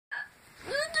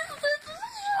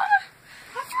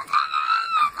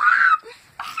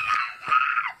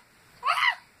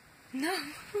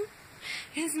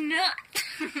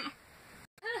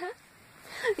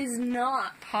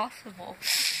not possible.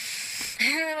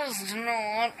 It is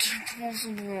not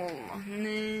possible.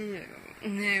 No.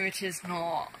 No, it is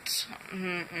not.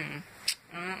 Mm-mm.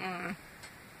 Mm-mm.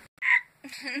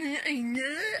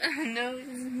 No, it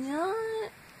is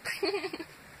not.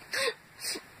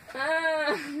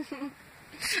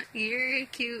 You're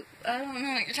cute. I don't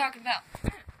know what you're talking about.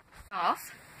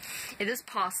 Off. It is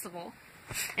possible.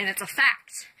 And it's a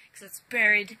fact. Because it's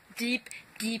buried deep,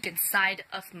 deep inside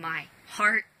of my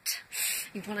heart.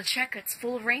 You want to check? It's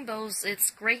full of rainbows.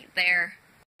 It's great there.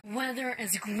 Weather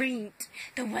is great.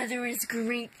 The weather is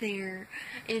great there.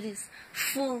 It is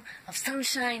full of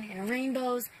sunshine and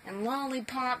rainbows and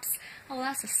lollipops. Oh,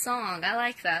 that's a song. I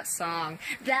like that song.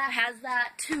 That has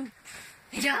that too.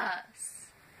 Yes.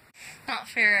 Not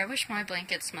fair. I wish my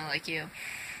blankets smell like you.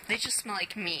 They just smell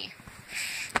like me.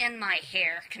 And my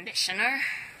hair conditioner.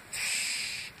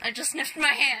 I just sniffed my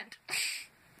hand.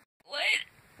 What?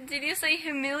 Did you say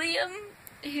helium?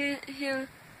 Helium?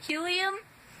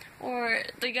 Or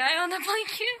the guy on the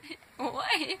blanket?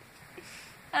 What?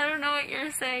 I don't know what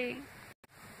you're saying.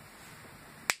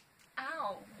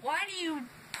 Ow. Why do you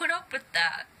put up with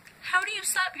that? How do you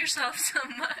slap yourself so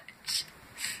much?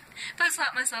 If I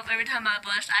slapped myself every time I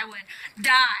blushed, I would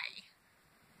die.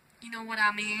 You know what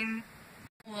I mean?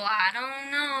 Well, I don't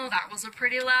know. That was a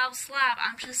pretty loud slap.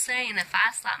 I'm just saying, if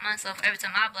I slap myself every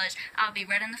time I blush, I'll be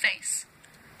red in the face.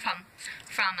 From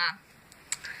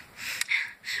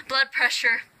blood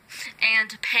pressure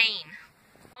and pain.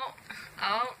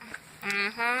 Oh,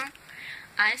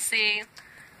 I see.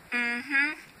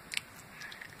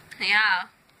 Yeah.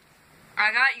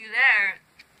 I got you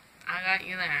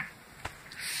there.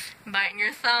 Biting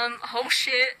your thumb. Oh,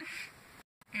 shit.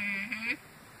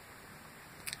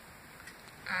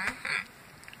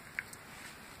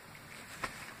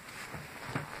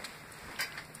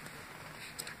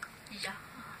 Yeah.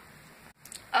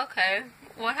 Okay,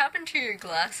 what happened to your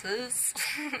glasses?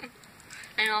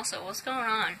 And also, what's going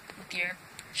on with your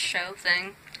show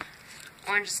thing?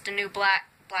 Orange is the new black,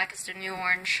 black is the new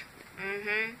orange.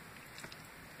 If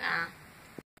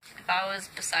I was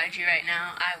beside you right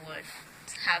now, I would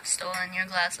have stolen your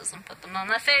glasses and put them on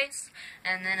my face,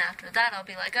 and then after that I'll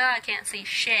be like, oh, I can't see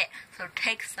shit, so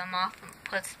takes them off and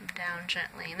puts them down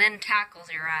gently, and then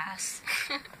tackles your ass.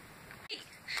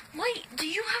 Wait, do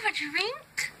you have a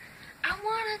drink? I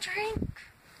want a drink.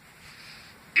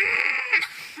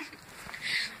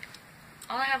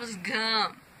 All I have is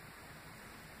gum.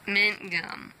 Mint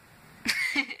gum.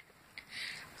 Right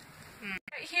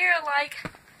here, like,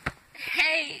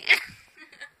 hey.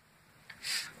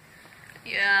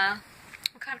 Yeah.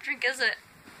 What kind of drink is it?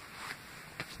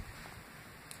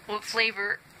 What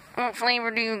flavor? What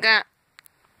flavor do you got?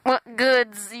 What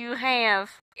goods do you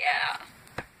have? Yeah.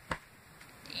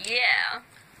 Yeah.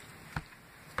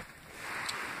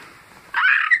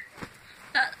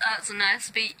 That's a nice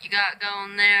beat you got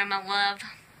going there, my love.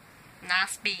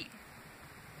 Nice beat.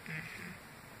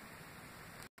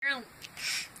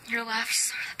 Your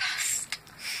laughs are the best.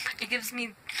 It gives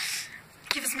me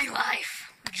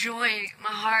life, joy.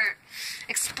 My heart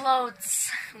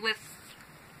explodes with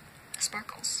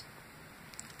sparkles.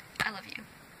 I love you.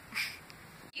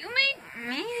 You make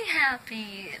me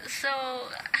happy, so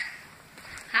I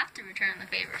have to return the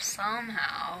favor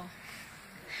somehow.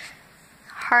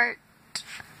 Heart.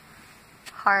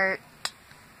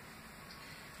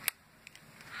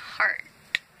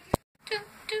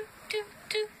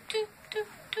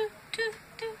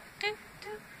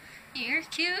 You're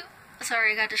cute.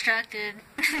 Sorry, I got distracted.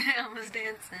 I was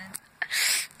dancing.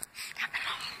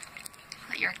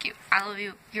 You're cute. I love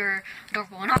you. You're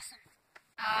adorable and awesome.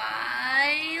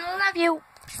 I love you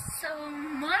so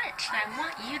much. I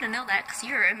want you to know that because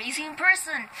you're an amazing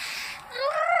person.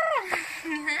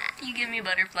 You give me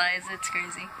butterflies. It's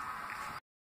crazy.